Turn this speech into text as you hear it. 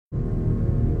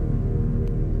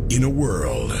In a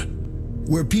world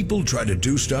where people try to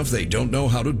do stuff they don't know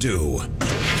how to do,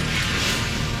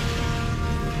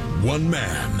 one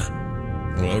man,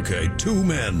 okay, two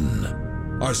men,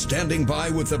 are standing by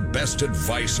with the best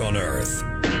advice on earth.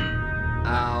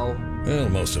 Ow. Well,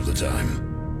 most of the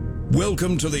time.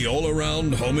 Welcome to the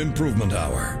All-Around Home Improvement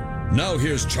Hour. Now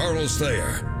here's Charles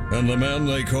Thayer and the man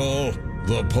they call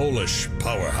the Polish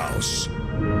Powerhouse.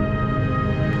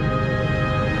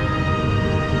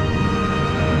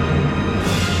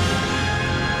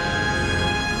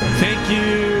 Thank you.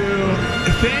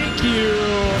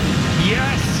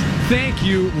 Yes, thank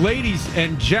you, ladies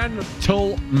and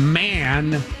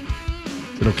gentlemen.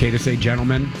 Is it okay to say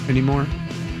gentlemen anymore?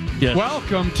 Yes.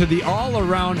 Welcome to the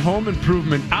All-Around Home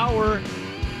Improvement Hour,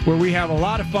 where we have a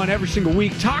lot of fun every single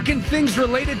week talking things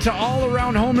related to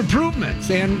all-around home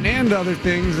improvements and other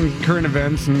things and current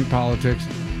events and politics.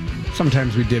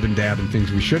 Sometimes we dib and dab in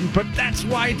things we shouldn't, but that's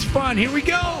why it's fun. Here we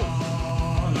go.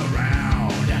 All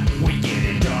around, we get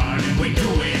it done and we do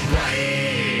it right.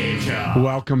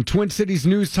 Welcome, Twin Cities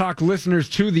News Talk listeners,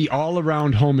 to the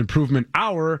All-Around Home Improvement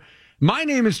Hour. My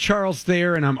name is Charles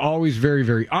Thayer, and I'm always very,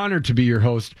 very honored to be your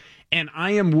host. And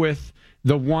I am with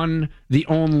the one, the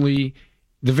only,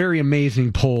 the very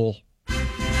amazing Pole, the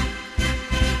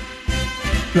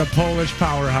Polish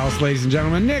Powerhouse, ladies and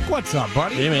gentlemen. Nick, what's up,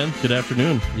 buddy? Hey, man. Good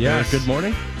afternoon. Yes. Good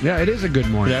morning. Yeah, it is a good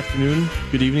morning. Good afternoon,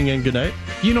 good evening, and good night.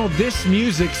 You know, this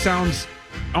music sounds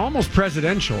almost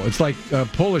presidential. It's like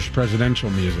Polish presidential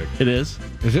music. It is.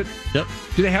 Is it? Yep.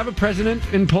 Do they have a president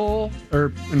in in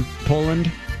Poland?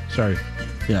 Sorry.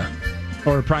 Yeah.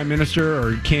 Or a prime minister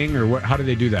or king or what? How do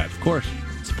they do that? Of course.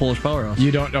 It's a Polish powerhouse.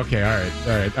 You don't? Okay, all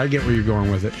right. I get where you're going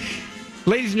with it.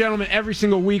 Ladies and gentlemen, every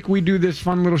single week we do this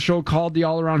fun little show called the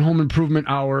All-Around Home Improvement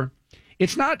Hour.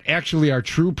 It's not actually our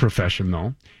true profession,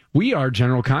 though. We are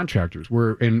general contractors.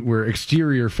 We're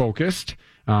exterior focused.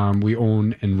 We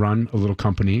own and run a little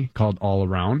company called All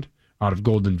Around out of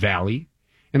Golden Valley.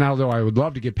 And although I would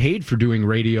love to get paid for doing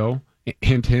radio,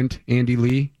 hint, hint, Andy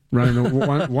Lee, running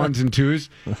the ones and twos,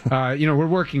 we're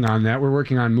working on that. We're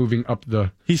working on moving up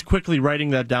the... He's quickly writing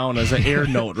that down as an air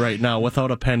note right now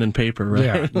without a pen and paper, right?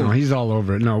 Yeah, no, he's all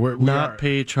over it. No, we Not are...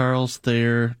 pay Charles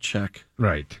Thayer check.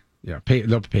 Right. Yeah,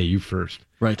 they'll pay you first.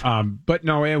 Right. But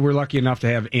no, we're lucky enough to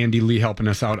have Andy Lee helping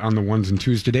us out on the ones and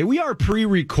twos today. We are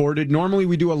pre-recorded. Normally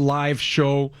we do a live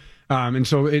show, and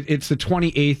so it's the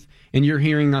 28th, and you're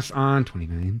hearing us on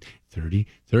 29, 30,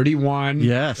 31.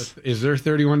 Yes. Is there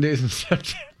 31 days in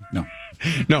September? No.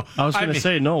 I was going to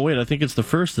say, no, wait, I think it's the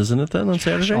 1st, isn't it, then, on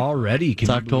Saturday? Already. Can it's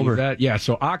you October. That? Yeah,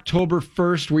 so October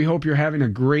 1st, we hope you're having a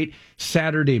great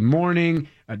Saturday morning.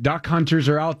 Duck hunters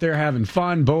are out there having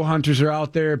fun. Bow hunters are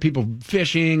out there. People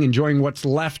fishing, enjoying what's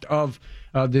left of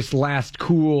this last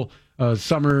cool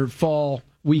summer, fall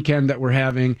weekend that we're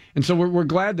having. And so we're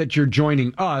glad that you're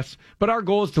joining us. But our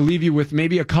goal is to leave you with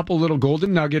maybe a couple little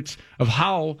golden nuggets of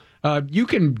how you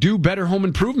can do better home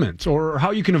improvements or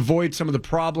how you can avoid some of the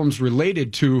problems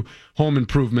related to home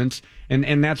improvements.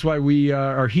 And that's why we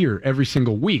are here every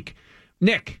single week.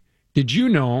 Nick, did you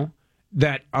know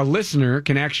that a listener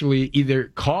can actually either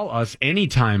call us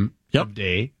anytime of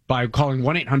day by calling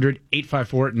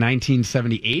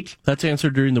 1-800-854-1978. That's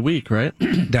answered during the week, right?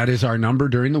 That is our number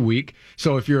during the week.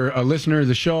 So if you're a listener of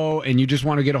the show and you just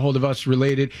want to get a hold of us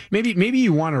related, maybe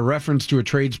you want a reference to a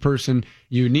tradesperson,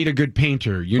 you need a good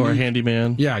painter. Or a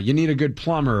handyman. Yeah, you need a good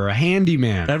plumber or a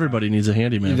handyman. Everybody needs a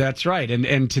handyman. That's right.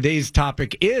 And today's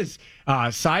topic is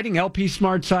siding, LP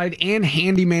Smart Side, and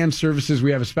handyman services.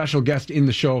 We have a special guest in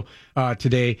the show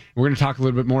today. We're going to talk a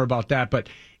little bit more about that. But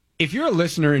if you're a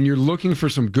listener and you're looking for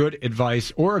some good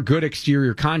advice or a good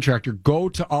exterior contractor, go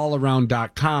to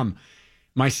allaround.com.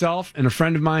 Myself and a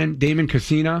friend of mine, Damon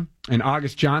Casina and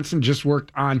August Johnson, just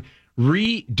worked on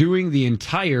redoing the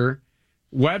entire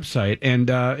website, and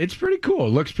it's pretty cool.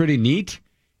 It looks pretty neat.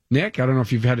 Nick, I don't know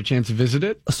if you've had a chance to visit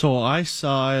it. So I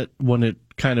saw it when it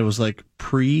kind of was like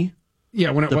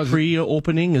when it was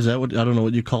pre-opening. Is that what, I don't know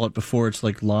what you call it before it's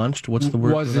like launched? What's the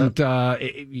word? Wasn't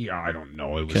I don't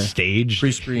know. It was staged,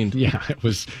 pre-screened. Yeah, it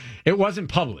was. It wasn't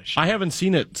published. I haven't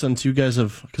seen it since you guys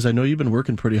have, because I know you've been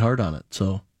working pretty hard on it.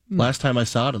 So last time I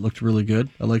saw it, it looked really good.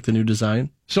 I like the new design.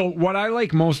 So what I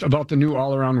like most about the new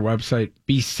All Around website,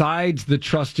 besides the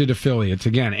trusted affiliates,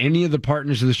 again, any of the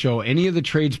partners of the show, any of the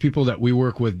tradespeople that we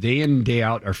work with day in and day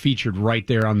out are featured right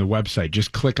there on the website.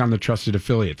 Just click on the trusted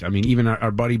affiliates. I mean, even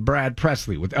our buddy Brad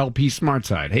Presley with LP Smart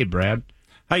Side. Hey, Brad.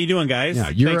 How you doing, guys? Yeah,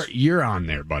 you're on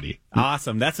there, buddy.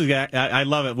 Awesome. That's I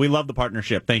love it. We love the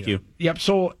partnership. Thank you. Yep.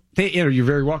 So you're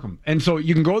very welcome. And so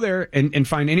you can go there and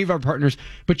find any of our partners,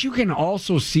 but you can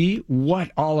also see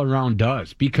what All Around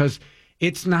does, because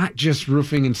it's not just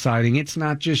roofing and siding. It's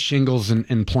not just shingles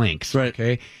and planks. Right.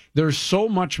 Okay. There's so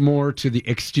much more to the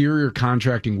exterior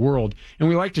contracting world, and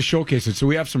we like to showcase it. So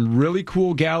we have some really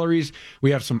cool galleries.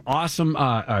 We have some awesome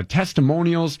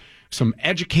testimonials, some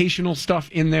educational stuff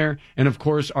in there, and of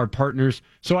course our partners.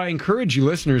 So I encourage you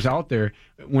listeners out there,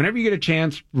 whenever you get a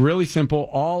chance, really simple,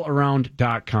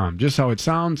 allaround.com. Just how it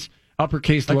sounds,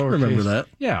 uppercase, I can lowercase. remember that.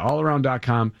 Yeah,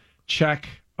 allaround.com. Check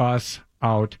us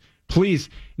out. Please,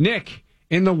 Nick,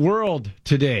 in the world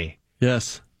today,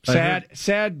 Yes.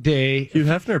 sad day. Hugh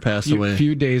Hefner passed away. A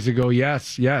few days ago,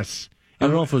 yes. I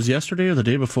don't know if it was yesterday or the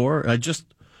day before.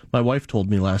 My wife told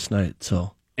me last night,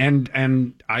 so.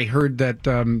 And I heard that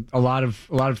a lot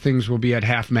of things will be at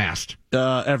half mast.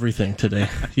 Everything today.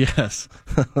 Yes.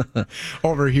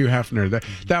 Over Hugh Hefner.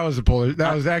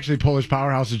 That was actually Polish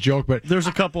Powerhouse's joke, but There's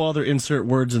a couple other insert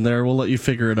words in there. We'll let you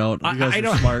figure it out. You guys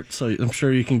are smart, so I'm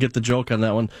sure you can get the joke on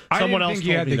that one. Someone else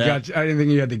told me that. I didn't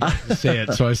think you had the guts to say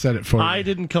it, so I said it for you. I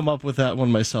didn't come up with that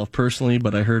one myself personally,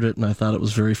 but I heard it and I thought it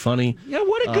was very funny. Yeah,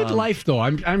 what a good life, though.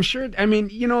 I'm sure. I mean,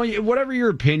 whatever your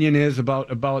opinion is about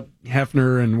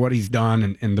Hefner and what he's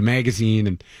done and the magazine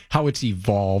and how it's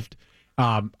evolved,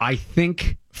 I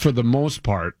think for the most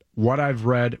part, what I've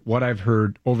read, what I've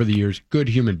heard over the years, good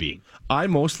human being. I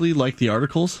mostly like the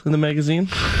articles in the magazine.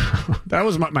 That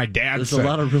was my dad There's said. a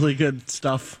lot of really good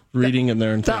stuff reading in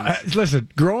there and things. Listen,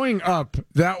 growing up,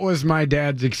 that was my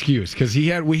dad's excuse because he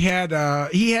had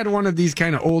one of these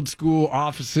kind of old school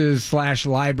offices /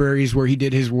 libraries where he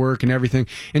did his work and everything,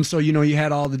 and so you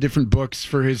had all the different books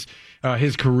for his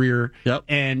career. Yep.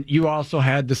 And you also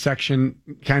had the section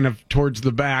kind of towards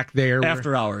the back there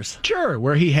After hours. Sure,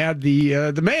 where he had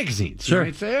the magazines. Sure.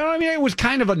 Right? So, it was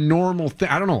kind of a normal thing.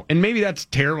 I don't know, and maybe that's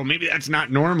terrible. Maybe that's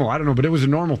not normal. I don't know, but it was a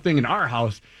normal thing in our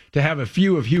house to have a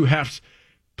few of Hugh Hef's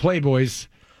Playboys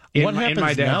in What happens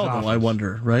my dad's now, office. though, I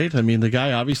wonder, right? I mean, the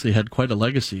guy obviously had quite a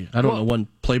legacy. I don't know when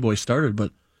Playboy started,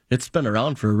 but it's been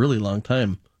around for a really long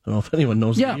time. I don't know if anyone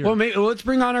knows. Yeah, well, let's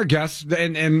bring on our guests,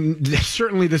 and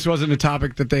certainly this wasn't a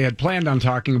topic that they had planned on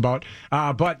talking about,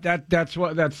 but that's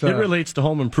it relates to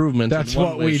home improvement. That's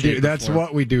what we do. That's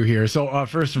what we do here. So,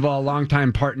 first of all,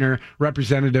 longtime partner,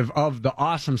 representative of the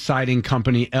awesome siding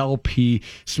company LP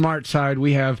Smart Side,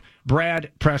 we have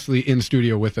Brad Presley in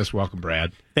studio with us. Welcome,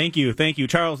 Brad. Thank you,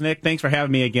 Charles. Nick, thanks for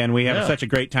having me again. We have such a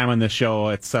great time on this show.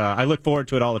 It's I look forward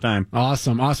to it all the time.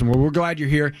 Awesome. Well, we're glad you're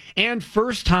here. And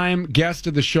first time guest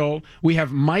of the show, we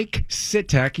have Mike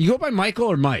Sitek. You go by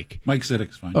Michael or Mike? Mike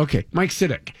Siddick's fine. Okay, Mike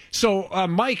Siddick. So,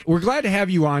 Mike, we're glad to have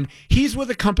you on. He's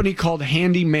with a company called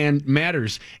Handyman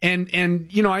Matters, and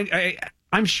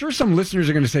I'm sure some listeners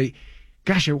are going to say,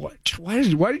 "Gosh,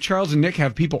 why do Charles and Nick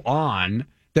have people on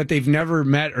that they've never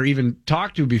met or even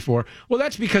talked to before?" Well,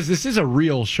 that's because this is a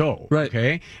real show. Right.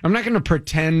 Okay. I'm not going to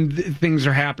pretend things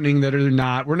are happening that are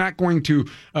not. We're not going to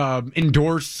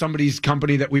endorse somebody's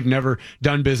company that we've never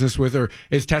done business with or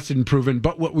is tested and proven.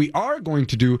 But what we are going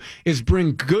to do is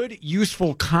bring good,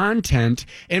 useful content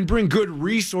and bring good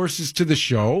resources to the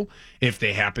show. If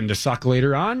they happen to suck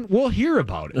later on, we'll hear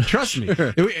about it. Trust me.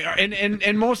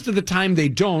 And most of the time they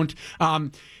don't.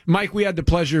 Mike, we had the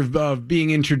pleasure of being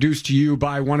introduced to you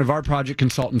by one of our project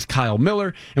consultants, Kyle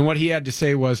Miller, and what he had to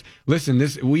say was, listen,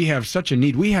 we have such a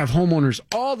need. We have homeowners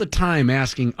all the time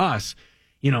asking us,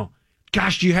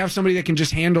 gosh, do you have somebody that can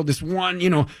just handle this one,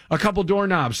 a couple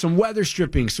doorknobs, some weather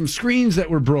stripping, some screens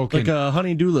that were broken. Like a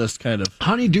honey-do list, kind of.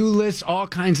 Honey-do list, all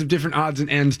kinds of different odds and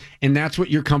ends, and that's what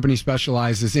your company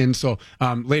specializes in. So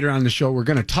later on in the show, we're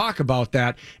going to talk about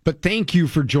that. But thank you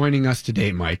for joining us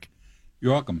today, Mike.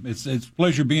 You're welcome. It's a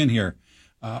pleasure being here.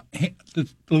 A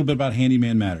little bit about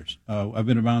Handyman Matters. I've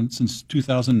been around since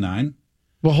 2009.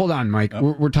 Well, hold on, Mike.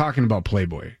 We're talking about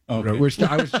Playboy. Okay.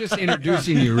 I was just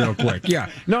introducing you real quick. Yeah.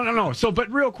 No. So,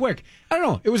 but real quick, I don't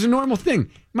know. It was a normal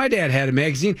thing. My dad had a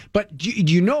magazine, but do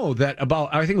you know that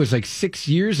I think it was like 6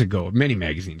 years ago, many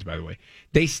magazines, by the way,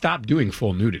 they stopped doing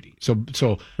full nudity.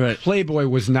 So right. Playboy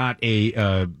was not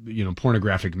a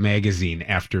pornographic magazine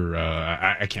after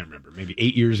I can't remember, maybe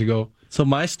 8 years ago. So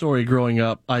my story growing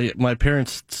up, my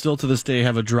parents still to this day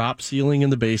have a drop ceiling in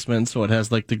the basement, so it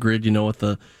has like the grid, with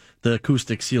the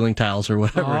acoustic ceiling tiles or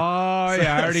whatever. Oh,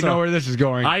 yeah, I already know where this is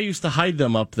going. I used to hide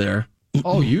them up there.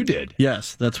 Oh, you did?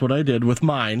 Yes, that's what I did with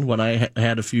mine when I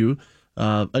had a few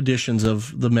editions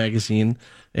of the magazine.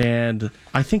 And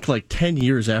I think like 10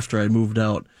 years after I moved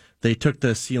out, they took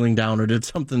the ceiling down or did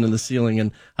something in the ceiling.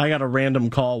 And I got a random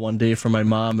call one day from my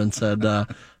mom and said,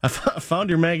 I found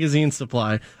your magazine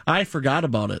supply. I forgot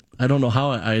about it. I don't know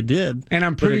how I did. And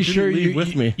I'm pretty sure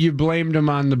you blamed him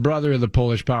on the brother of the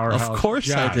Polish powerhouse. Of course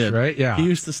Josh, I did. Right? Yeah. He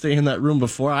used to stay in that room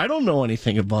before. I don't know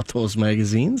anything about those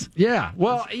magazines. Yeah.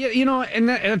 Well,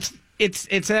 and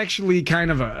it's actually kind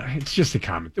of it's just a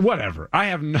comment. Whatever. I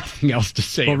have nothing else to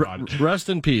say about it. Rest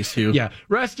in peace, Hugh. Yeah.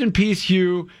 Rest in peace,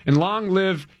 Hugh, and long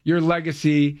live your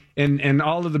legacy and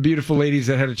all of the beautiful ladies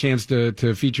that had a chance to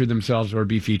feature themselves or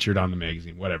be featured on the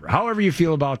magazine. Whatever. However you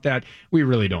feel about that, we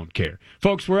really don't care.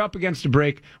 Folks, we're up against a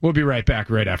break. We'll be right back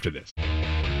right after this.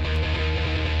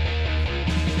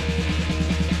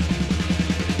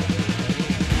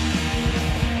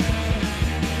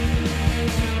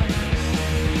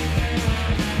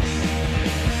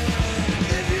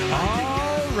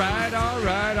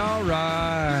 All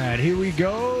right. Here we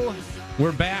go.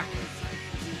 We're back.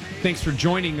 Thanks for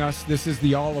joining us. This is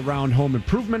the All Around Home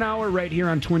Improvement Hour right here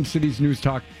on Twin Cities News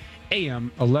Talk, AM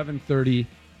 1130,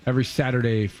 every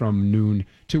Saturday from noon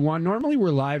to 1. Normally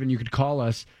we're live, and you could call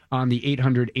us on the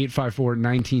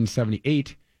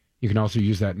 800-854-1978. You can also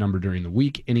use that number during the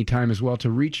week anytime as well to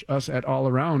reach us at All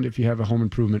Around if you have a home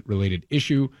improvement related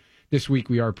issue. This week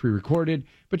we are pre-recorded,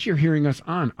 but you're hearing us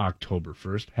on October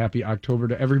 1st. Happy October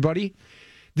to everybody.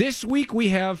 This week we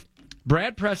have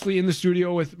Brad Presley in the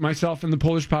studio with myself and the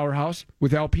Polish Powerhouse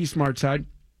with LP Smartside.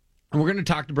 And we're going to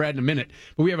talk to Brad in a minute,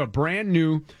 but we have a brand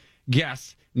new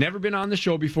guest, never been on the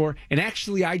show before, and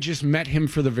actually I just met him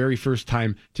for the very first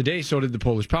time today. So did the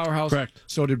Polish Powerhouse. Correct.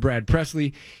 So did Brad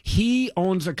Presley. He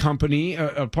owns a company,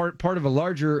 a part of a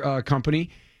larger company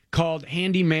called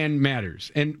Handyman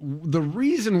Matters. And the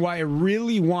reason why I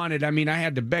really wanted, I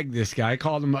had to beg this guy. I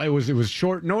called him, it was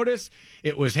short notice.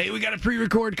 It was, hey, we got a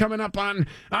pre-record coming up on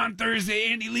Thursday.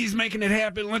 Andy Lee's making it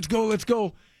happen. Let's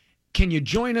go. Can you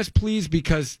join us, please?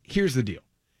 Because here's the deal.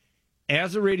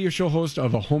 As a radio show host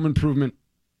of a home improvement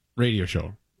radio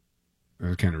show, that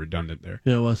was kind of redundant there.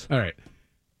 Yeah, it was. All right.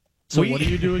 So what do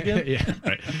you do again? Yeah,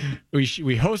 right.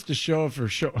 We host a show for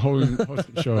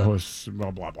hosts,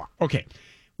 blah, blah, blah. Okay.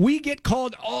 We get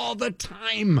called all the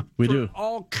time. We do.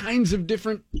 All kinds of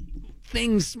different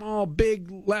things, small, big,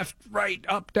 left, right,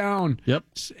 up, down. Yep.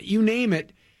 You name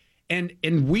it. And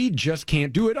we just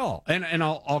can't do it all. And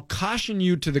I'll caution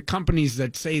you to the companies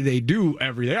that say they do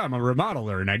everything. I'm a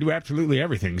remodeler and I do absolutely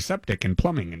everything, septic and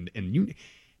plumbing, and you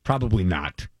probably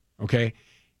not. Okay?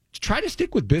 Try to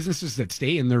stick with businesses that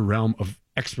stay in their realm of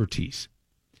expertise.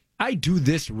 I do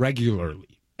this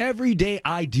regularly. Every day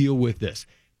I deal with this.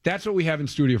 That's what we have in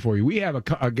studio for you. We have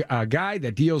a guy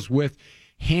that deals with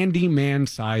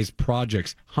handyman-sized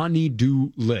projects,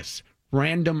 honey-do lists,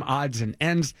 random odds and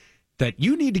ends that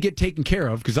you need to get taken care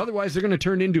of, because otherwise they're going to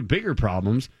turn into bigger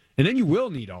problems, and then you will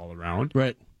need all around.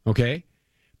 Right. Okay?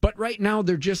 But right now,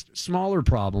 they're just smaller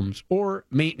problems or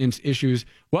maintenance issues.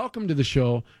 Welcome to the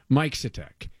show, Mike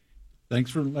Sitek.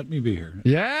 Thanks for letting me be here.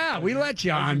 Yeah, we let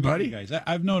you on, buddy. You guys,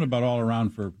 I've known about All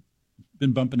Around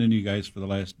been bumping into you guys for the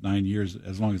last 9 years,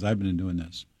 as long as I've been doing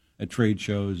this, at trade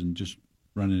shows and just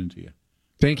running into you.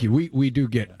 Thank you. We do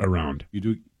get around. You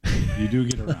do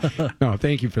get around. No,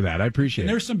 thank you for that. I appreciate it.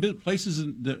 There's some places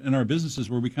in our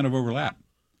businesses where we kind of overlap.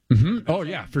 Mm-hmm. Oh,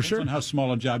 yeah, for sure. On how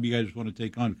small a job you guys want to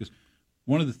take on, because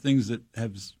one of the things that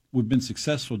we've been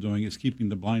successful doing is keeping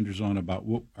the blinders on about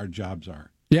what our jobs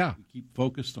are. Yeah. We keep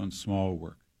focused on small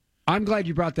work. I'm glad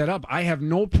you brought that up. I have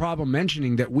no problem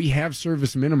mentioning that we have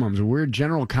service minimums. We're a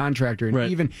general contractor, and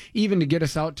right. even to get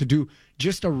us out to do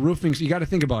just a roofing, so you got to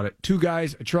think about it. 2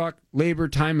 guys, a truck, labor,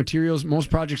 time, materials.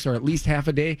 Most projects are at least half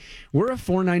a day. We're a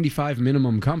 $495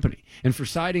 minimum company, and for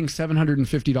siding,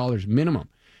 $750 minimum.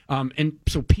 And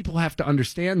so people have to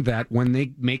understand that when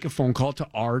they make a phone call to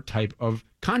our type of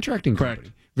contracting company.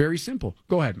 Correct. Very simple.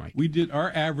 Go ahead, Mike. We did our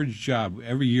average job.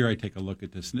 Every year I take a look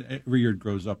at this, and every year it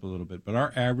grows up a little bit. But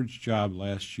our average job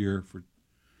last year for,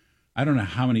 I don't know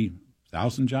how many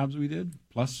 1,000 jobs we did,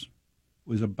 plus,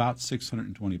 was about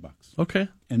 $620. Okay.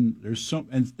 And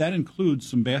and that includes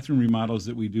some bathroom remodels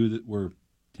that we do that were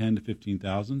 10 to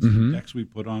 15,000. Mm-hmm. Decks we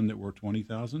put on that were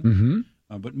 20,000. Mm-hmm.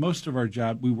 But most of our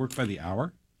job, we work by the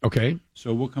hour. Okay.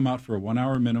 So we'll come out for a 1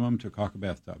 hour minimum to caulk a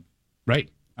bathtub. Right.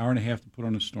 Hour and a half to put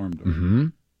on a storm door. Mm-hmm.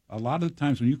 A lot of the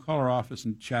times when you call our office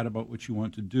and chat about what you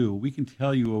want to do, we can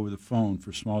tell you over the phone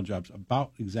for small jobs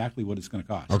about exactly what it's going to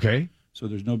cost. Okay. So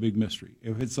there's no big mystery.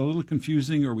 If it's a little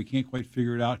confusing or we can't quite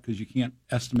figure it out because you can't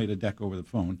estimate a deck over the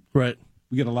phone, right,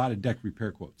 we get a lot of deck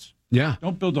repair quotes. Yeah.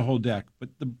 Don't build the whole deck, but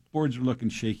the boards are looking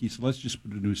shaky, so let's just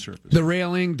put a new surface. The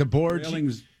railing, the boards. The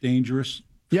railing's dangerous.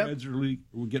 Yep. Threads we're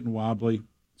getting wobbly.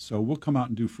 So we'll come out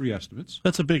and do free estimates.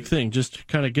 That's a big thing. Just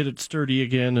kind of get it sturdy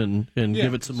again and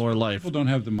give it some more life. People don't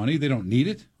have the money. They don't need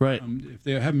it. Right. If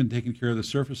they haven't been taking care of the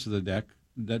surface of the deck,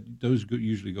 those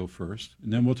usually go first.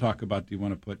 And then we'll talk about, do you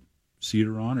want to put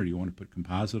cedar on or do you want to put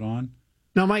composite on?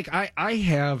 Now, Mike, I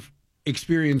have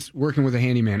experience working with a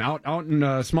handyman out in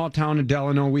a small town in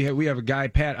Delano. We have a guy,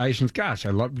 Pat Eichens. Gosh,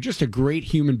 I love, just a great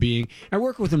human being. I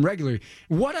work with him regularly.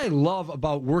 What I love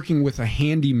about working with a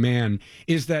handyman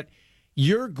is that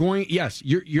you're going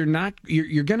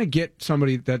to get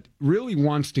somebody that really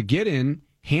wants to get in,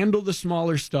 handle the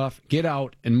smaller stuff, get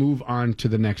out, and move on to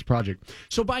the next project.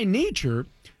 So by nature,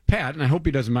 Pat, and I hope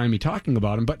he doesn't mind me talking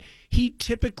about him, but he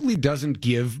typically doesn't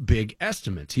give big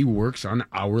estimates. He works on an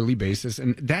hourly basis,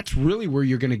 and that's really where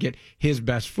you're going to get his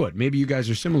best foot. Maybe you guys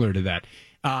are similar to that.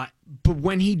 But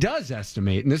when he does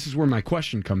estimate, and this is where my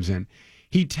question comes in,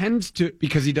 he tends to,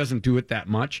 because he doesn't do it that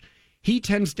much, he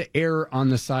tends to err on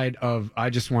the side of,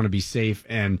 I just want to be safe,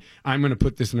 and I'm going to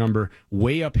put this number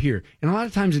way up here. And a lot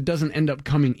of times it doesn't end up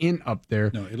coming in up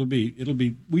there. No, it'll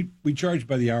be we charge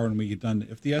by the hour when we get done.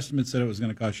 If the estimate said it was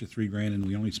going to cost you $3,000 and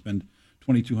we only spend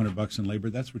 $2,200 in labor,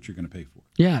 that's what you're going to pay for.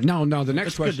 Yeah, no, the next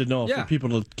That's question. good to know for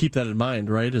people to keep that in mind,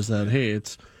 right? Is that, hey,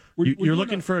 it's you're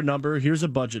looking for a number, here's a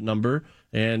budget number,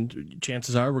 and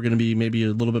chances are we're going to be maybe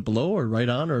a little bit below or right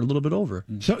on or a little bit over.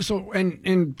 So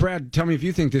and Brad, tell me if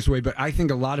you think this way, but I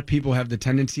think a lot of people have the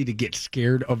tendency to get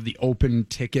scared of the open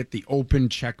ticket, the open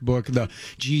checkbook,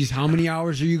 geez, how many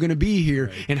hours are you going to be here?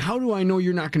 Right. And how do I know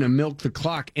you're not going to milk the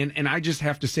clock? And I just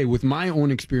have to say, with my own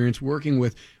experience working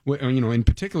with in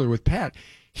particular with Pat,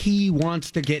 he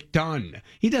wants to get done.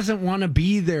 He doesn't want to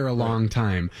be there a long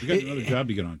time. You got another job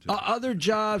to get on to. Other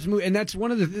jobs, and that's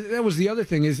that was the other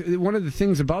thing, is one of the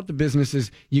things about the business is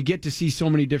you get to see so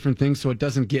many different things, so it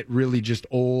doesn't get really just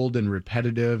old and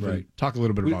repetitive. Right. And talk a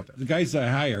little bit about that. The guys I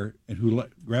hire and who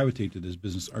gravitate to this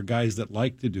business are guys that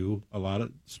like to do a lot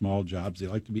of small jobs. They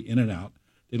like to be in and out.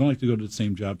 They don't like to go to the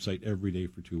same job site every day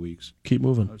for 2 weeks. Keep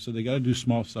moving. So they got to do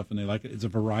small stuff, and they like it. It's a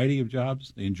variety of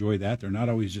jobs. They enjoy that. They're not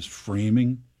always just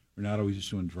framing. They're not always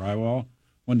just doing drywall.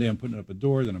 One day I'm putting up a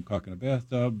door, then I'm caulking a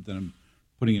bathtub, then I'm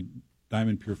putting in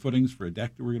diamond pure footings for a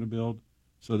deck that we're going to build.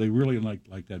 So they really like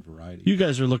that variety. You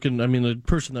guys are looking, I mean, the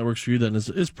person that works for you then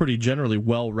is pretty generally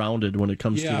well-rounded when it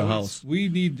comes to the house. We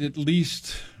need at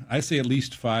least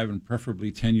 5 and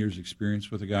preferably 10 years experience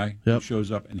with a guy who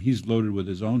shows up, and he's loaded with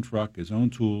his own truck, his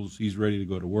own tools. He's ready to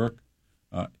go to work.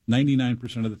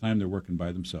 99% of the time they're working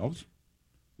by themselves.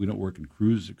 We don't work in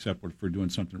crews except if we're doing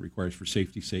something that requires, for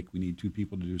safety's sake, we need 2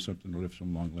 people to do something, to lift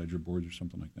some long ledger boards or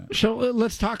something like that. So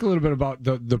let's talk a little bit about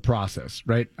the process,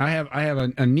 right? I have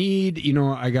a need.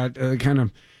 I got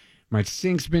my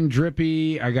sink's been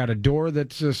drippy. I got a door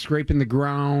that's scraping the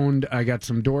ground. I got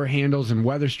some door handles and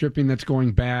weather stripping that's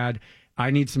going bad. I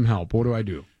need some help. What do I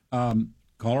do? Call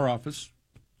our office,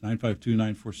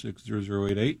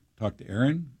 952-946-0088. Talk to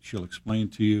Erin. She'll explain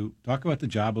to you. Talk about the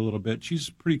job a little bit.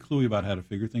 She's pretty cluey about how to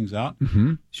figure things out.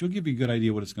 Mm-hmm. She'll give you a good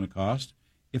idea what it's going to cost.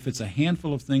 If it's a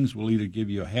handful of things, we'll either give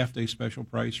you a half-day special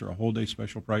price or a whole-day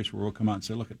special price, where we'll come out and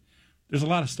say, look, there's a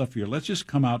lot of stuff here. Let's just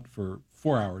come out for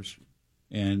 4 hours,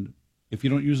 and if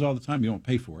you don't use all the time, you won't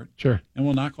pay for it. Sure. And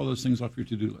we'll knock all those things off your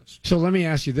to-do list. So let me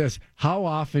ask you this. How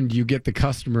often do you get the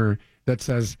customer that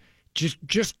says, just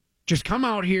come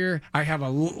out here.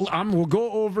 We'll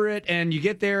go over it, and you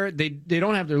get there. They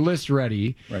don't have their list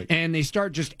ready, right, and they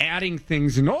start just adding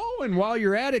things. And while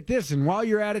you're at it, this, and while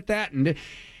you're at it, that, and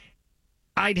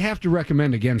I'd have to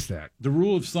recommend against that. The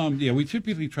rule of thumb, we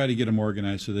typically try to get them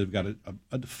organized so they've got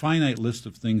a finite list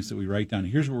of things that we write down.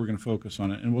 Here's what we're going to focus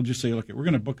on, and we'll just say, look, we're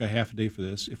going to book a half a day for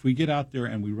this. If we get out there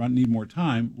and we need more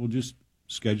time, we'll just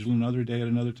schedule another day at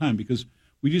another time, because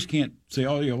we just can't say,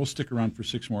 we'll stick around for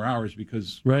 6 more hours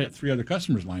because we got 3 other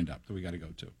customers lined up that we got to go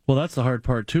to. Well, that's the hard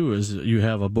part, too, is you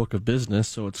have a book of business,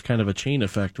 so it's kind of a chain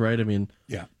effect, right? I mean,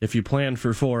 if you plan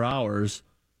for 4 hours,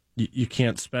 you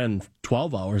can't spend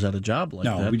 12 hours at a job like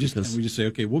that. No, we just say,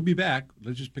 okay, we'll be back.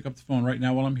 Let's just pick up the phone right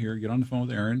now while I'm here, get on the phone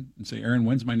with Erin, and say, Erin,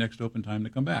 when's my next open time to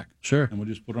come back? Sure. And we'll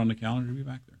just put it on the calendar to be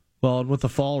back there. Well, and with the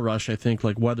fall rush, I think,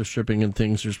 like weather stripping and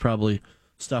things, there's probably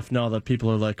stuff now that people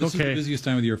are like, this is the busiest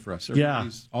time of the year for us.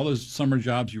 All those summer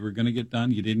jobs you were going to get done,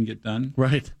 you didn't get done.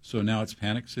 Right. So now it's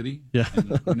panic city. Yeah.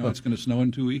 And we know it's going to snow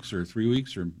in 2 weeks or 3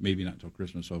 weeks, or maybe not until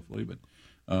Christmas, hopefully. But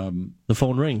the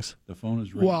phone rings. The phone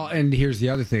is ringing. Well, and here's the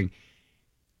other thing,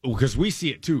 because we see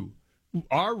it too.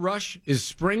 Our rush is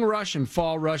spring rush and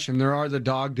fall rush, and there are the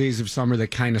dog days of summer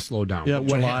that kind of slow down. Yeah,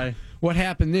 July. What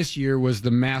happened this year was the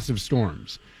massive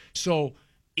storms. So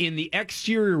in the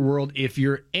exterior world, if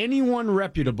you're anyone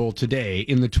reputable today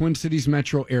in the Twin Cities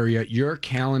metro area, your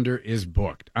calendar is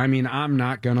booked. I mean, I'm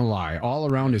not going to lie.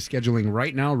 All Around is scheduling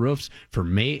right now roofs for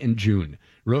May and June.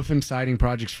 Roof and siding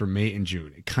projects for May and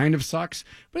June. It kind of sucks,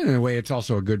 but in a way, it's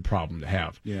also a good problem to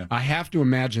have. Yeah. I have to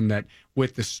imagine that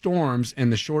with the storms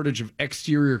and the shortage of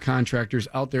exterior contractors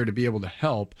out there to be able to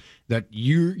help, that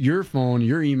your phone,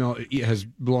 your email has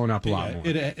blown up a lot more.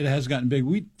 It has gotten big.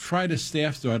 We try to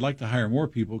staff, though. I'd like to hire more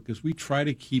people because we try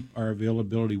to keep our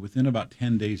availability within about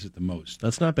 10 days at the most.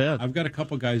 That's not bad. I've got a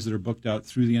couple guys that are booked out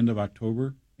through the end of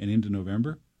October and into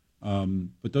November.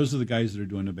 But those are the guys that are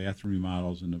doing the bathroom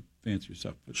remodels and the fancier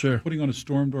stuff. But sure. Putting on a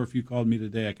storm door, if you called me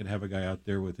today, I could have a guy out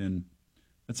there within,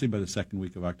 let's say, by the second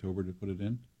week of October to put it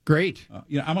in. Great.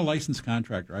 I'm a licensed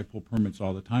contractor. I pull permits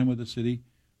all the time with the city.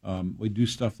 We do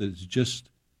stuff that is just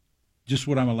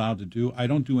what I'm allowed to do. I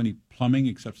don't do any plumbing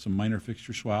except some minor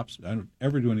fixture swaps. I don't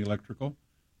ever do any electrical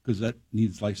because that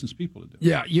needs licensed people to do.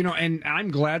 Yeah, and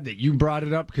I'm glad that you brought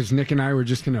it up because Nick and I were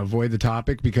just going to avoid the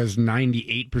topic because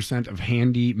 98% of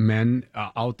handy men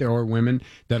out there or women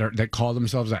that call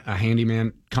themselves a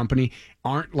handyman company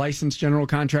aren't licensed general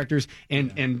contractors,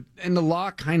 and the law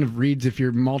kind of reads if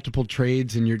you're multiple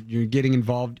trades and you're getting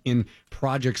involved in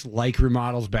projects like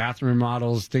remodels, bathroom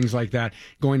remodels, things like that,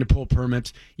 going to pull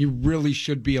permits, you really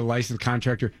should be a licensed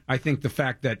contractor. I think the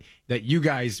fact that you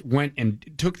guys went and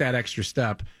took that extra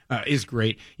step is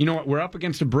great. You know what? We're up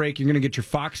against a break. You're going to get your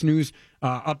Fox News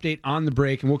update on the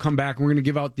break, and we'll come back and we're going to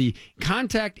give out the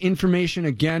contact information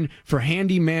again for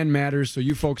Handyman Matters so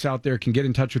you folks out there can get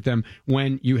in touch with them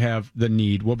when you have the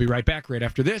need. We'll be right back right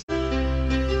after this.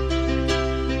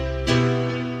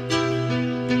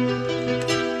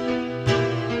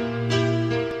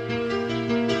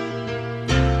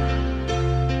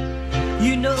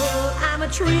 You know I'm a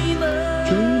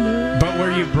dreamer. But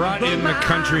were you brought in the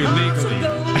country legally?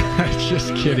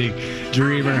 Just kidding.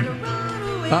 Dreamer.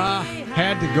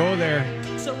 Had to go there.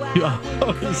 You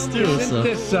always do. Isn't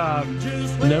this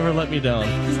Never Let Me Down.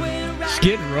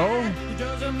 Skid Row?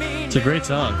 It's a great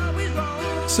song.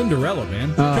 Cinderella,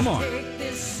 man. Come on.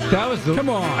 That was the. Come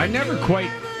on. I never quite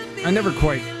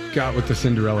got with the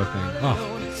Cinderella thing.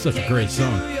 Oh, such a great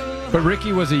song. But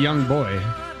Ricky was a young boy.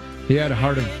 He had a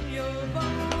heart of.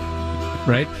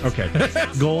 Right? Okay.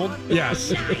 Gold?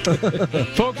 Yes.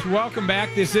 Folks, welcome back.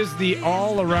 This is the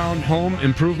All Around Home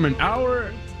Improvement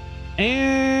Hour.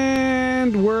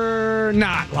 And we're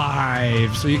not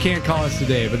live, so you can't call us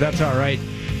today, but that's all right.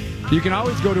 You can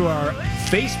always go to our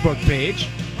Facebook page,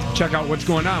 check out what's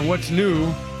going on, what's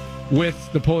new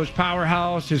with the Polish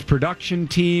Powerhouse, his production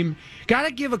team. Got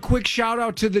to give a quick shout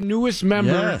out to the newest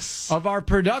member of our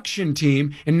production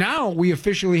team. And now we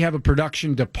officially have a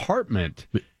production department.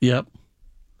 Yep.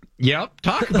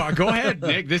 Talk about. Go ahead,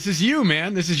 Nick. This is you,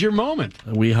 man. This is your moment.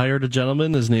 We hired a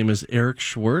gentleman. His name is Eric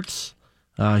Schwartz.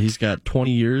 He's got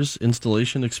 20 years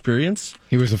installation experience.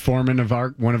 He was a foreman of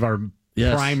one of our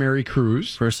primary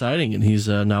crews for siding, and he's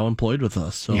now employed with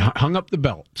us. So he hung up the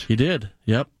belt. He did.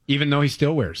 Yep. Even though he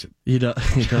still wears it. He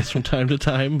does from time to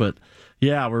time, but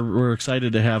yeah, we're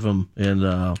excited to have him, and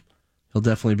he'll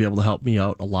definitely be able to help me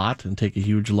out a lot and take a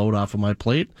huge load off of my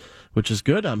plate, which is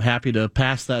good. I'm happy to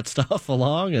pass that stuff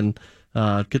along and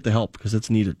get the help because it's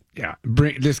needed. Yeah,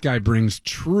 this guy brings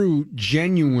true,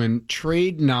 genuine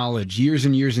trade knowledge, years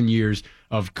and years and years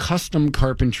of custom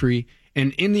carpentry.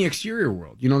 And in the exterior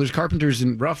world, there's carpenters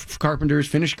and rough carpenters,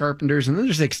 finished carpenters, and then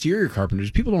there's exterior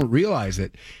carpenters. People don't realize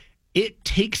it. It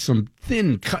takes some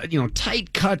thin,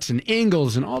 tight cuts and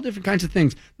angles and all different kinds of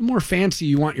things. The more fancy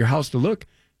you want your house to look,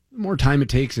 the more time it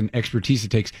takes and expertise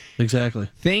it takes. Exactly.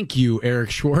 Thank you,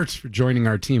 Eric Schwartz, for joining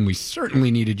our team. We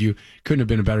certainly needed you. Couldn't have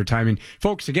been a better timing.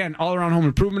 Folks, again, All Around Home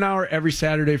Improvement Hour, every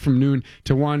Saturday from noon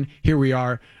to 1. Here we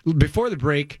are. Before the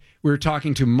break, we were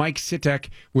talking to Mike Sitek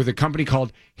with a company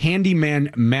called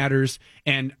Handyman Matters.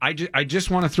 And I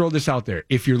just want to throw this out there.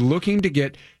 If you're looking to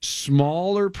get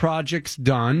smaller projects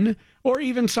done, or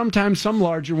even sometimes some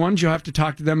larger ones, you'll have to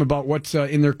talk to them about what's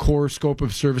in their core scope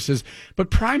of services.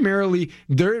 But primarily,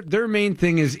 their main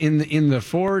thing is in the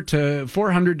 $400 to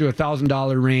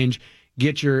 $1,000 range.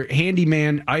 Get your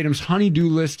handyman items, honey-do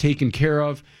list taken care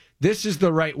of. This is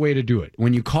the right way to do it.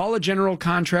 When you call a general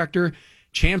contractor,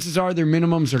 chances are their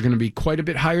minimums are going to be quite a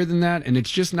bit higher than that, and it's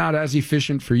just not as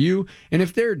efficient for you. And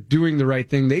if they're doing the right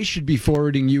thing, they should be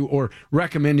forwarding you or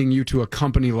recommending you to a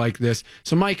company like this.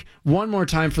 So, Mike, one more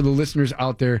time for the listeners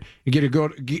out there,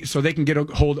 so they can get a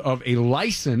hold of a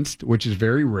licensed, which is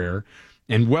very rare,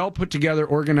 and well put together,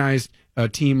 organized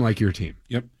team like your team.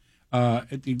 Yep.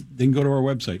 They can go to our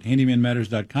website,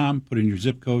 handymanmatters.com, put in your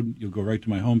zip code. You'll go right to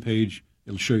my homepage.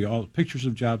 It'll show you all the pictures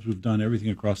of jobs we've done, everything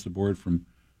across the board from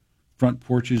front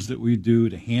porches that we do.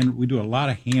 We do a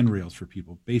lot of handrails for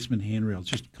people, basement handrails.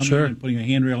 Just coming in and putting a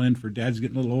handrail in for dads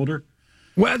getting a little older.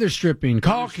 Weather stripping,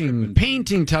 caulking,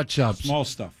 painting touch-ups. Small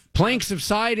stuff. Planks of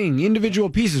siding, individual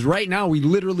pieces. Right now, we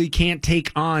literally can't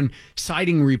take on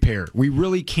siding repair. We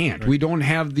really can't. Right. We don't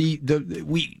have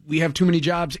we have too many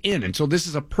jobs in, and so this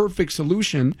is a perfect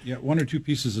solution. Yeah, 1 or 2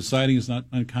 pieces of siding is not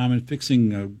uncommon.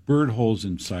 Fixing bird holes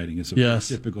in siding is a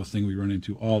typical thing we run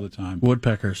into all the time.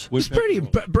 Woodpeckers. It's pretty.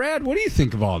 Brad, what do you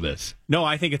think of all this? No,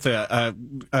 I think it's a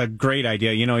great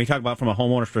idea. You know, you talk about from a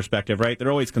homeowner's perspective, right?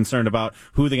 They're always concerned about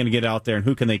who they're going to get out there and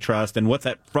who can they trust and what's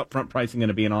that front pricing going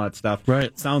to be and all that stuff. Right.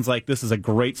 It sounds like this is a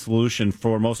great solution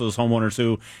for most of those homeowners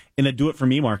who, in a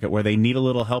do-it-for-me market where they need a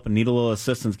little help and need a little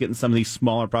assistance getting some of these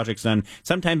smaller projects done.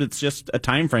 Sometimes it's just a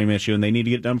time frame issue and they need to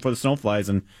get it done for the snowflies,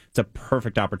 and it's a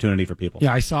perfect opportunity for people.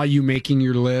 Yeah, I saw you making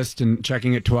your list and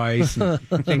checking it twice and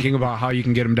thinking about how you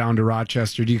can get them down to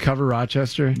Rochester. Do you cover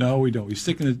Rochester? No, we don't. We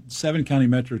stick in the 7-county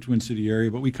metro Twin City area,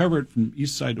 but we cover it from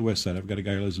east side to west side. I've got a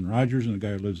guy who lives in Rogers and a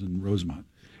guy who lives in Rosemont.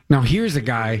 Now, here's a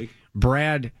guy,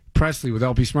 Brad Presley with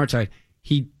LP SmartSide.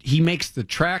 He makes the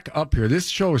track up here. This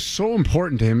show is so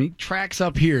important to him. He tracks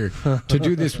up here to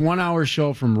do this 1-hour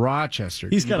show from Rochester.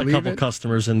 He's got a couple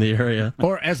customers in the area.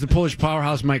 Or as the Polish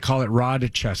Powerhouse might call it,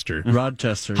 Rodchester.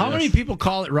 Rodchester. How many people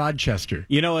call it Rochester?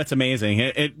 You know, it's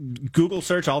amazing. Google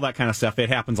search, all that kind of stuff, it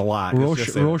happens a lot.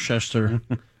 Rochester.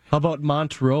 How about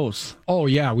Montrose? Oh,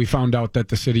 yeah. We found out that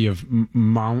the city of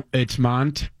it's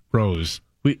Montrose.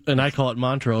 And I call it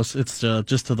Montrose. It's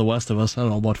just to the west of us. I don't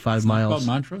know, about 5 miles. It's called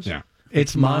Montrose? Yeah.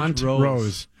 It's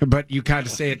Montrose, but you kind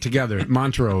of say it together,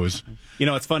 Montrose. You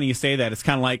know, it's funny you say that. It's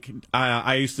kind of like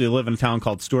I used to live in a town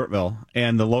called Stewartville,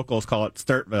 and the locals call it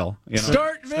Sturtville. You know?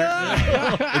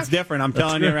 Sturtville! It's different, I'm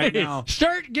telling you right now.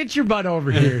 Sturt, get your butt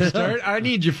over here, Sturt. I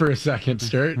need you for a second,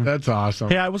 Sturt. That's awesome.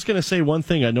 Hey, I was going to say one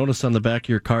thing. I noticed on the back of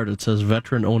your card, it says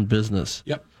veteran-owned business.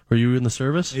 Yep. Were you in the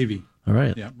service? Navy. All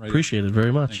right. Yeah, right. Appreciate it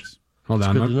very much. Thanks. Hold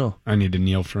on. Good to know. I need to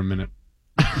kneel for a minute.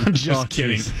 I'm just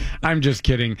kidding. Geez. I'm just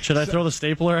kidding. Should I throw the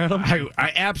stapler at him?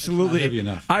 I absolutely. Heavy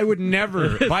enough. I would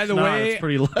never. By the way, it's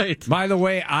pretty light. By the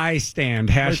way, I stand.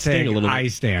 Hashtag I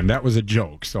stand. That was a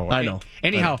joke. So I know.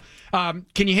 Anyhow,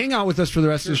 can you hang out with us for the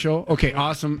rest of the show? Okay,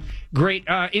 awesome, great.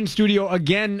 In studio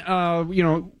again.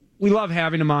 We love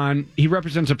having him on. He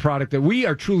represents a product that we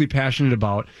are truly passionate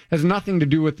about. Has nothing to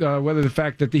do with whether the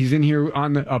fact that he's in here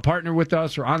on a partner with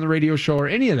us or on the radio show or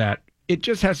any of that. It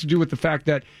just has to do with the fact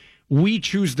that we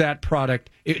choose that product.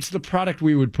 It's the product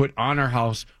we would put on our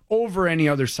house over any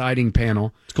other siding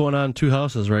panel. It's going on 2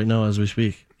 houses right now as we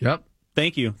speak. Yep.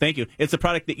 Thank you. It's a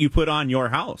product that you put on your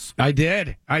house. I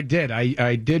did. I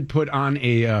did put on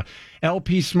a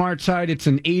LP SmartSide. It's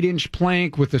an 8-inch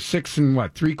plank with a 6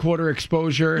 3/4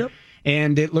 exposure. Yep.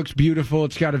 And it looks beautiful.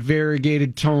 It's got a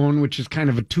variegated tone, which is kind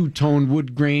of a 2-tone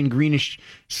wood grain, greenish,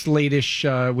 slatish,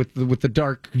 with the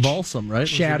dark balsam, right?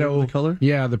 Shadow the color.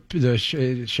 Yeah,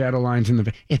 the shadow lines in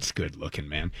the. It's good looking,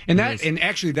 man. And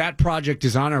actually that project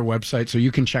is on our website, so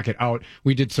you can check it out.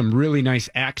 We did some really nice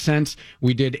accents.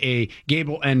 We did a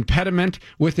gable end pediment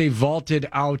with a vaulted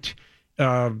out.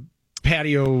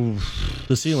 Patio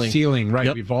ceiling, right?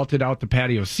 Yep. We vaulted out the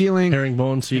patio ceiling.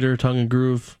 Herringbone, cedar, tongue and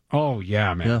groove. Oh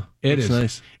yeah, man. Yeah, it's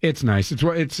nice. It's nice.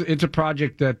 It's a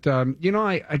project that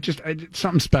I it's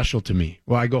something special to me.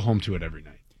 Well, I go home to it every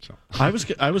night. So I was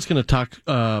going to talk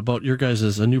about your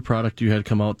guys' a new product you had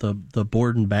come out, the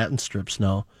board and batten strips.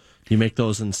 Now you make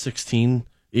those in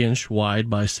 16-inch wide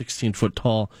by 16-foot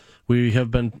tall. We've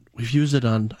used it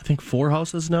on I think 4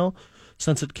 houses now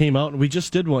since it came out, and we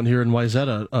just did one here in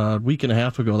Wayzata a week and a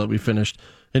half ago that we finished,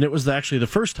 and it was actually the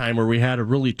first time where we had a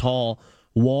really tall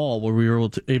wall where we were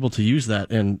able to use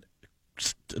that, and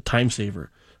a time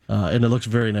saver, and it looks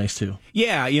very nice too.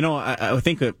 Yeah, I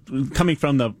think that coming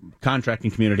from the contracting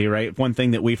community, right, one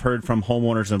thing that we've heard from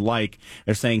homeowners and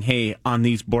they're saying, hey, on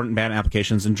these board and batten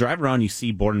applications, and drive around, you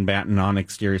see board and batten on the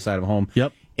exterior side of a home.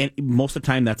 Yep. And most of the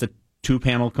time that's a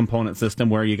 2-panel component system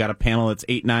where you got a panel that's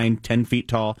 8, 9, 10 feet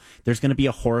tall. There's going to be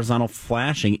a horizontal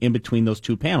flashing in between those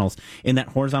 2 panels, and that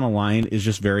horizontal line is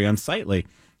just very unsightly.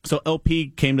 So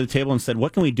LP came to the table and said,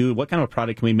 what can we do? What kind of a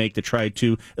product can we make to try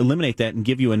to eliminate that and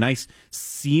give you a nice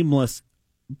seamless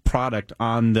product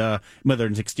on whether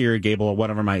it's exterior gable or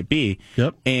whatever it might be.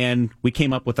 Yep. And we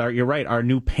came up with our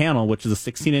new panel, which is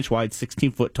a 16-inch wide,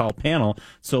 16-foot tall panel.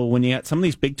 So when you got some of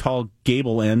these big, tall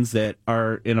gable ends that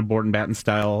are in a board and batten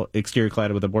style, exterior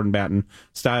cladded with a board and batten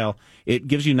style, it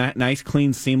gives you nice,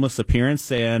 clean, seamless appearance.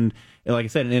 And like I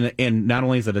said, and not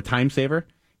only is it a time saver,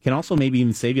 can also maybe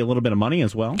even save you a little bit of money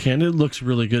as well. And it looks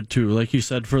really good too. Like you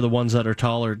said, for the ones that are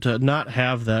taller, to not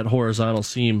have that horizontal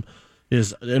seam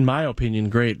is, in my opinion,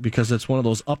 great because it's one of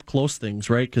those up close things,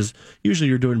 right? Because usually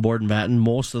you're doing board and batten.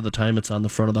 Most of the time it's on the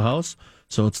front of the house,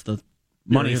 so it's the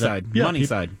money side. Money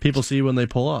side. People see when they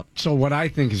pull up. So what I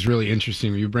think is really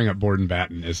interesting when you bring up board and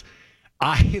batten is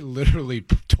I literally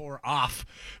tore off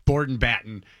board and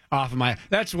batten off of my.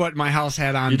 That's what my house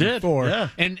had on before. Yeah.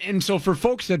 And so for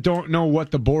folks that don't know what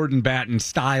the board and batten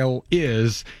style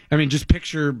is, I mean, just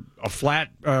picture a flat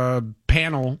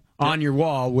panel on your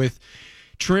wall with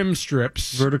trim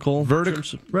strips, Vertical,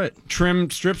 right? Trim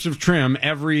strips of trim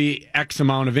every X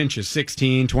amount of inches,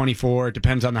 16, 24. It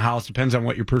depends on the house, depends on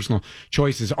what your personal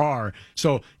choices are.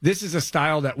 So this is a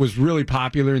style that was really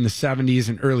popular in the 70s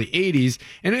and early 80s,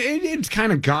 and it's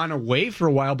kind of gone away for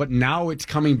a while, but now it's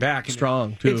coming back. And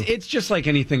strong, too. It's just like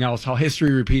anything else, how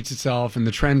history repeats itself and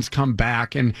the trends come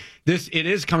back, and it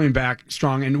is coming back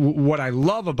strong. And what I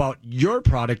love about your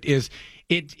product is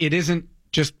it isn't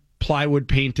just plywood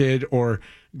painted or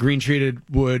green treated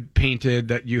wood painted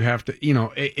that you have to,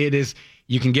 it is,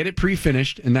 you can get it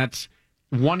pre-finished, and that's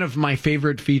one of my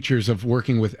favorite features of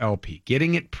working with LP,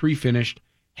 getting it pre-finished,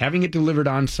 having it delivered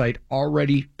on site,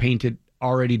 already painted,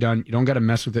 already done. You don't got to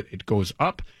mess with it. It goes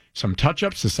up, some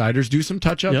touch-ups. The siders do some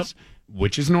touch-ups,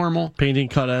 which is normal. Painting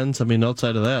cut ends. I mean,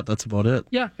 outside of that, that's about it.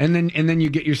 Yeah, and then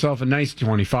you get yourself a nice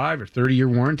 25 or 30-year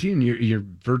warranty, and you're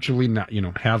virtually not,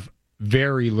 have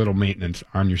very little maintenance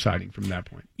on your siding from that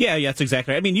point. Yeah, that's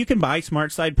exactly right. I mean, you can buy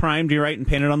SmartSide primed, you're right, and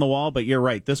paint it on the wall, but you're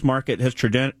right. This market has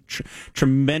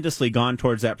tremendously gone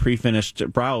towards that pre-finished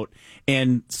route,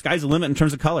 and sky's the limit in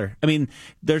terms of color. I mean,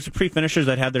 there's pre-finishers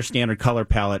that have their standard color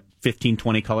palette, 15,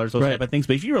 20 colors, those type of things,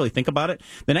 but if you really think about it,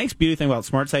 the nice beauty thing about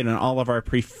SmartSide and all of our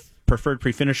preferred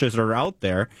pre-finishers that are out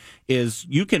there is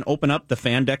you can open up the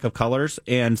fan deck of colors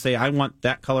and say, I want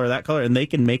that color, and they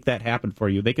can make that happen for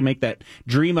you. They can make that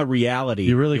dream a reality.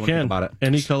 You really can. Think about it.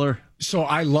 Any color. So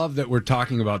I love that we're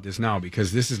talking about this now,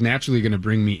 because this is naturally going to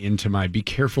bring me into my be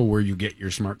careful where you get your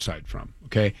SmartSide from.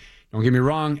 Okay. Don't get me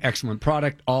wrong. Excellent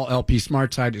product. All LP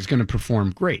SmartSide is going to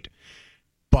perform great.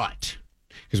 But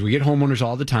because we get homeowners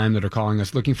all the time that are calling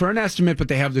us looking for an estimate, but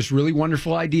they have this really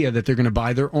wonderful idea that they're going to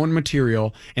buy their own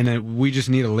material and that we just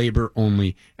need a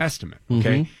labor-only estimate,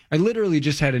 okay? Mm-hmm. I literally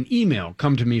just had an email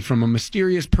come to me from a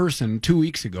mysterious person 2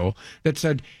 weeks ago that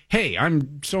said, hey,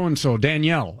 I'm so-and-so,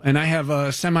 Danielle, and I have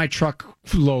a semi-truck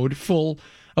load full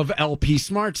of LP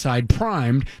SmartSide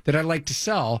primed that I'd like to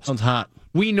sell. Sounds hot.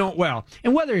 We know well,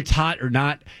 and whether it's hot or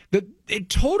not, it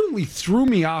totally threw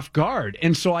me off guard.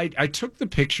 And so I took the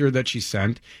picture that she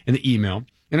sent in the email,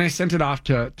 and I sent it off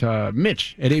to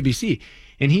Mitch at ABC.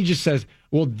 And he just says,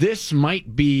 well, this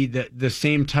might be the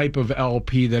same type of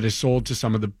LP that is sold to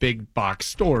some of the big box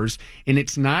stores, and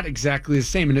it's not exactly the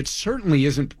same, and it certainly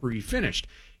isn't pre-finished.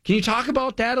 Can you talk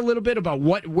about that a little bit, about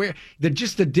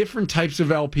the different types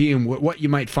of LP and what you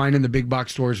might find in the big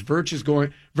box stores versus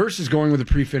going with a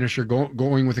pre-finisher,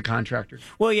 going with a contractor?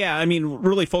 Well, yeah, I mean,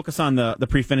 really focus on the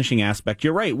pre-finishing aspect.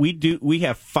 You're right. We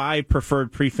have 5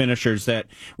 preferred pre-finishers that,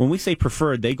 when we say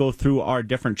preferred, they go through our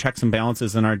different checks and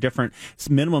balances and our different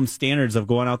minimum standards of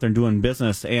going out there and doing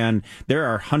business. And there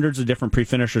are hundreds of different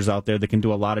pre-finishers out there that can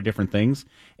do a lot of different things.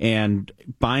 And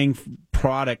buying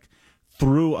product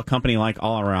through a company like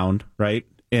All Around, right?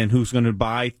 And who's going to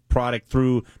buy product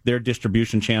through their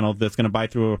distribution channel, that's going to buy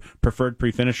through a preferred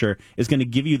pre-finisher, is going to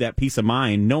give you that peace of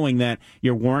mind, knowing that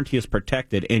your warranty is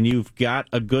protected and you've got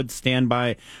a good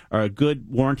standby or a good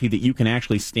warranty that you can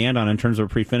actually stand on in terms of a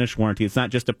pre-finish warranty. It's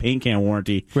not just a paint can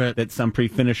warranty that some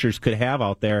pre-finishers could have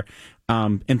out there.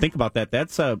 And think about that.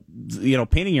 That's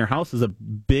painting your house is a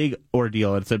big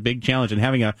ordeal. It's a big challenge, and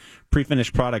having a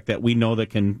pre-finished product that we know that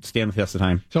can stand the test of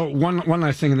time. So one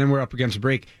last thing, and then we're up against a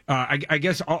break. I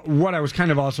guess what I was kind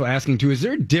of also asking too, is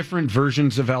there different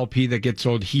versions of LP that get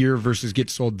sold here versus get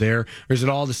sold there, or is it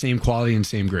all the same quality and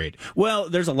same grade? Well,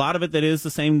 there's a lot of it that is the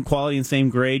same quality and same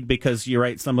grade, because you're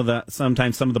right.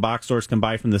 Sometimes some of the box stores can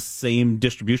buy from the same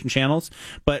distribution channels,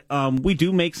 but we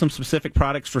do make some specific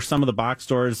products for some of the box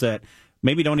stores that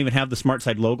maybe don't even have the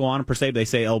SmartSide logo on it per se, but they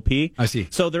say LP. I see.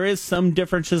 So there is some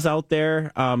differences out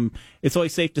there. It's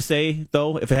always safe to say,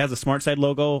 though, if it has a SmartSide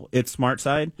logo, it's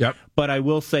SmartSide. Yep. But I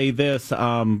will say this,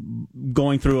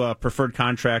 going through a preferred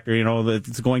contractor,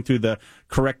 that's going through the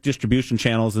correct distribution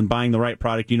channels and buying the right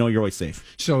product, you're always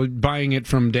safe. So buying it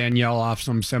from Danielle off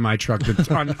some semi-truck that's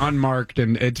unmarked,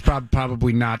 and it's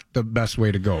probably not the best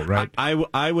way to go, right?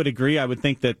 I would agree. I would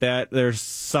think that there's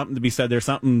something to be said there.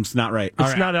 Something's not right.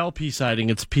 It's not LP siding,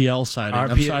 it's PL siding. I'm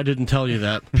sorry I didn't tell you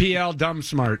that. PL dumb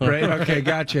smart, right? Okay,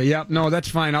 gotcha. Yep. No, that's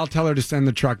fine. I'll tell her to send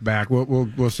the truck back.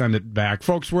 We'll send it back.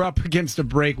 Folks, we're up against a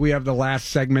break. We have the last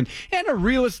segment and a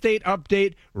real estate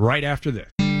update right after this.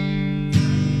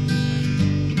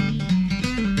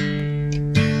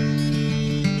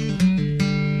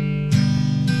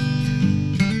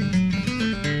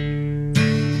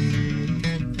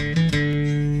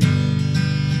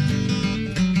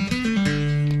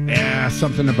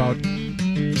 something about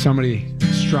somebody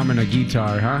strumming a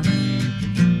guitar, huh?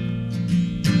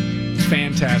 It's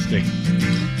fantastic.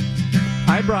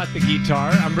 I brought the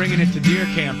guitar. I'm bringing it to deer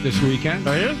camp this weekend.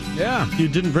 Are you? Yeah. You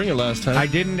didn't bring it last time. I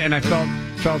didn't, and I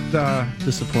felt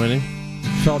disappointing.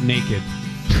 Felt naked.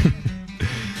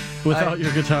 Without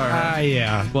your guitar.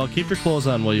 Yeah. Well, keep your clothes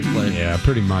on while you play. Yeah,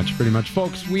 pretty much.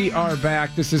 Folks, we are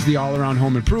back. This is the All Around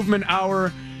Home Improvement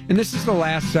Hour, and this is the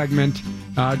last segment.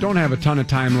 Don't have a ton of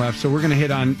time left, so we're going to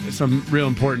hit on some real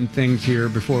important things here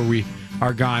before we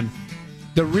are gone.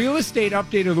 The real estate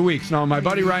update of the week. So now, my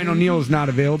buddy Ryan O'Neill is not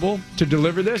available to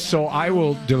deliver this, so I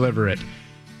will deliver it.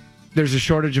 There's a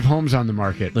shortage of homes on the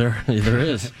market. There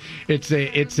is. It's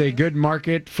a good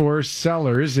market for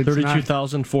sellers. It's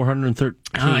 32,413.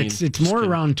 It's more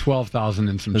around 12,000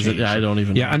 and some change. I don't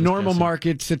even know. Yeah, a normal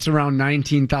market sits around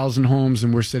 19,000 homes,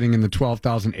 and we're sitting in the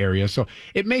 12,000 area. So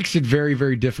it makes it very,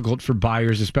 very difficult for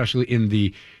buyers, especially in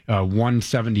the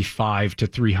 175 to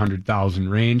 300,000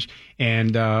 range,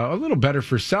 and a little better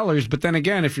for sellers. But then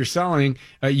again, if you're selling,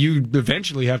 you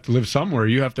eventually have to live somewhere.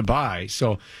 You have to buy.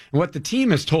 So what the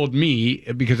team has told me,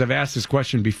 because I've asked this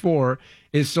question before,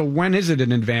 is so when is it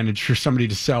an advantage for somebody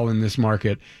to sell in this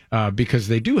market because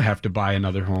they do have to buy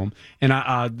another home? And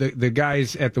the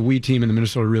guys at the We team and the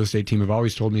Minnesota real estate team have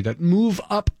always told me that move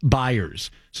up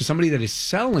buyers, so somebody that is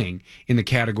selling in the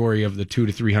category of the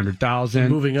 200,000 to 300,000,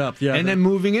 moving up, yeah, and then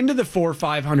moving into the 400,000 or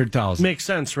 500,000 makes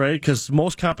sense, right? Because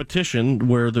most competition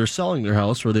where they're selling their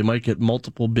house, where they might get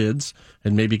multiple bids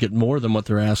and maybe get more than what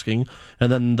they're asking, and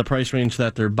then the price range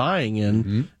that they're buying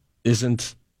in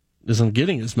isn't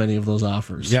getting as many of those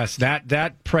offers. Yes,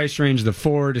 that price range, the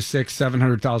 $400,000 to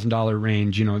 $600,000, $700,000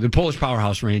 range, the Polish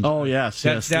powerhouse range. Oh yes,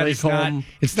 that is not.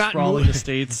 It's not sprawling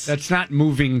estates. That's not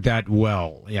moving that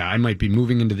well. Yeah, I might be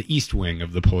moving into the east wing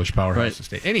of the Polish powerhouse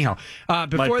estate. Anyhow,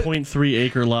 before my 0.3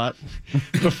 acre lot.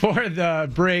 Before the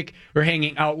break, we're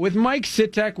hanging out with Mike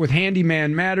Sitek with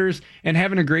Handyman Matters and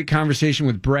having a great conversation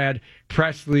with Brad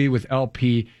Presley with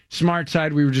LP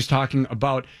SmartSide. We were just talking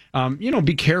about,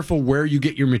 be careful where you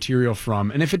get your material from.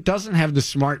 And if it doesn't have the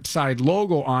SmartSide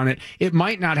logo on it, it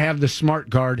might not have the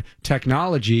SmartGuard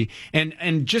technology.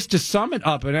 And just to sum it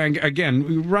up, and again,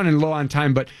 we're running low on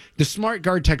time, but the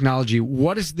SmartGuard technology,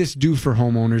 what does this do for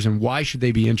homeowners and why should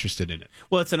they be interested in it?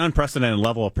 Well, it's an unprecedented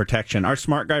level of protection. Our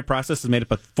SmartGuard process is made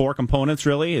up of 4 components,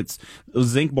 really. It's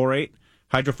zinc borate,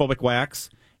 hydrophobic wax,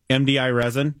 MDI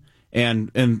resin,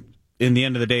 and in the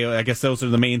end of the day, I guess those are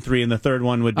the main 3, and the third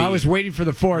one would be... I was waiting for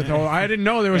the 4th. Oh, I didn't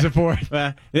know there was a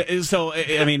 4th.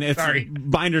 It's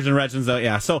binders and resins, though,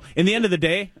 yeah. So, in the end of the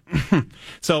day,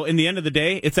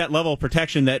 it's that level of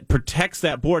protection that protects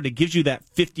that board. It gives you that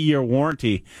 50-year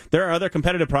warranty. There are other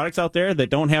competitive products out there that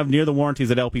don't have near the warranties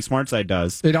that LP SmartSide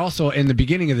does. It also, in the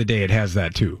beginning of the day, it has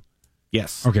that, too.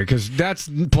 Yes. Okay, because that's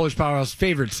Polish Powerhouse's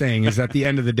favorite saying is at the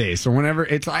end of the day. So whenever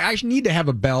it's, I need to have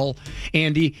a bell,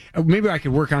 Andy. Maybe I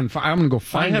could work on. I'm going to go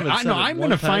find it. I'm going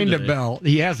to find a bell.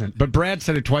 He hasn't, but Brad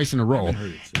said it twice in a row.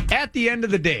 At the end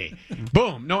of the day,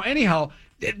 boom. No, anyhow,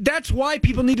 that's why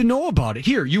people need to know about it.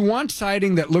 Here, you want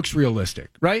siding that looks realistic,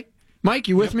 right? Mike,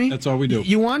 you with me? That's all we do.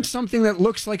 You want something that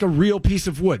looks like a real piece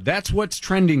of wood. That's what's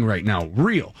trending right now.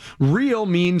 Real. Real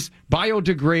means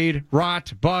biodegrade,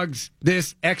 rot, bugs,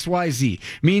 this, XYZ.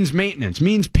 Means maintenance,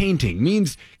 means painting,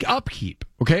 means upkeep,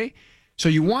 okay? So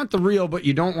you want the real, but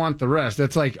you don't want the rest.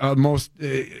 That's like most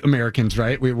Americans,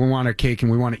 right? We want a cake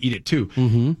and we want to eat it too.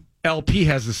 Mm-hmm. LP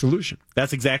has the solution.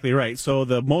 That's exactly right. So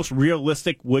the most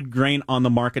realistic wood grain on the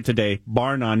market today,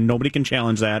 bar none, nobody can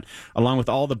challenge that, along with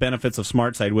all the benefits of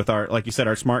SmartSide with our, like you said,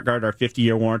 our SmartGuard, our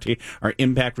 50-year warranty, our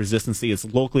impact resistancy. It's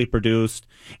locally produced.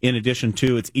 In addition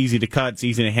to, it's easy to cut, it's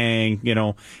easy to hang,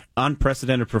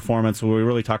 unprecedented performance. When we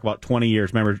really talk about 20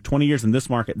 years. Remember, 20 years in this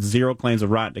market, 0 claims of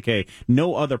rot and decay.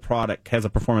 No other product has a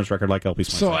performance record like LP SmartSide.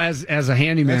 So as a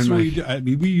handyman, that's what we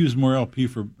do. We use more LP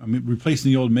for.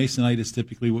 Replacing the old masonite is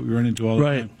typically what we run into all the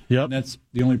time. Yep. And that's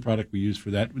the only product we use for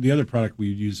that. The other product we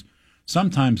use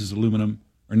sometimes is aluminum,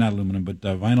 or not aluminum, but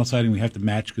vinyl siding. We have to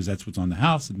match because that's what's on the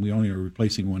house, and we only are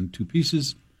replacing 1-2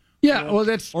 pieces. Yeah, well,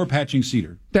 or patching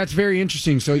cedar. That's very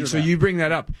interesting. So you bring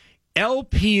that up.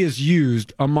 LP is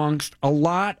used amongst a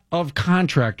lot of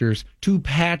contractors to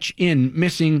patch in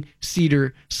missing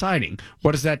cedar siding.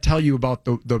 What does that tell you about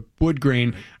the wood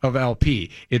grain of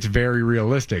LP? It's very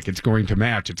realistic. It's going to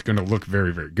match. It's going to look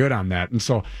very, very good on that. And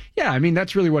so, yeah,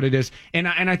 that's really what it is. And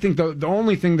I think the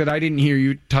only thing that I didn't hear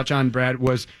you touch on, Brad,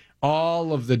 was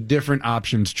all of the different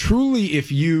options. Truly,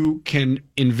 if you can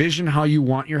envision how you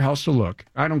want your house to look,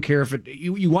 I don't care if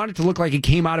you want it to look like it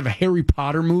came out of a Harry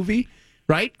Potter movie,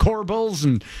 right? Corbels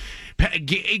and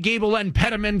gable end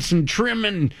pediments and trim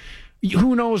and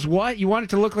who knows what? You want it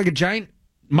to look like a giant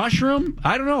mushroom?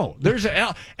 I don't know. There's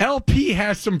LP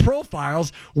has some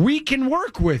profiles. We can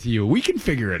work with you. We can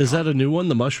figure it out. Is that a new one,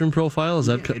 the mushroom profile? Is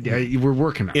that we're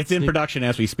working on it. It's in production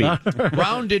as we speak.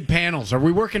 Rounded panels. Are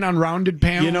we working on rounded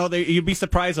panels? You know, you'd be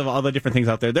surprised of all the different things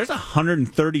out there. There's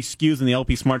 130 SKUs in the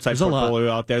LP Smart Side portfolio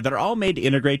out there that are all made to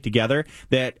integrate together,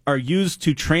 that are used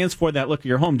to transform that look of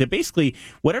your home to basically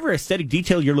whatever aesthetic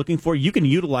detail you're looking for. You can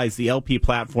utilize the LP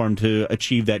platform to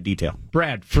achieve that detail.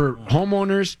 Brad, for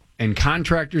homeowners and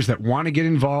contractors that want to get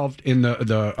involved in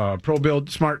the Pro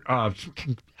Build Smart,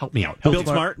 help me out. Build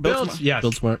Smart. Yes.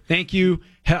 Build Smart. Thank you.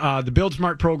 The Build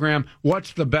Smart program.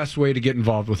 What's the best way to get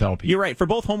involved with LP? You're right. For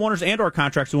both homeowners and or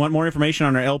contractors who want more information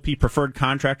on our LP Preferred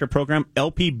Contractor program,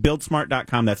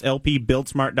 lpbuildsmart.com. That's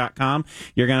lpbuildsmart.com.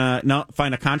 You're going to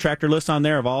find a contractor list on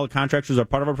there of all the contractors that are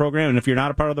part of our program. And if you're not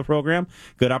a part of the program,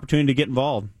 good opportunity to get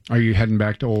involved. Are you heading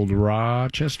back to Old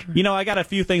Rochester? You know, I got a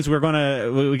few things we got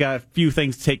a few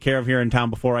things to take care of here in town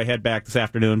before I head back this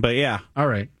afternoon. But yeah. All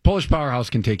right. Polish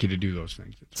Powerhouse can take you to do those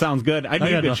things. Sounds good. I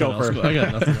need a good chauffeur. I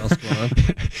got nothing else going on.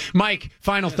 Mike,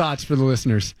 final thoughts for the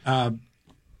listeners.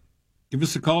 Give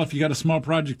us a call if you got a small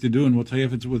project to do, and we'll tell you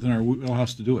if it's within our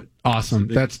wheelhouse to do it. Awesome.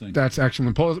 That's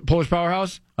excellent. Polish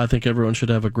Powerhouse? I think everyone should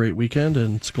have a great weekend,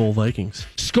 and Skol Vikings.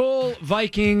 Skol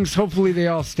Vikings. Hopefully they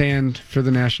all stand for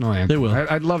the national anthem. They will.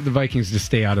 I'd love the Vikings to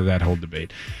stay out of that whole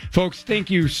debate. Folks, thank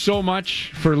you so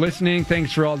much for listening.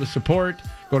 Thanks for all the support.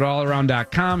 Go to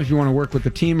allaround.com if you want to work with the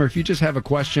team or if you just have a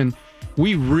question.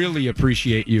 We really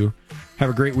appreciate you. Have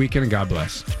a great weekend and God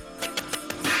bless.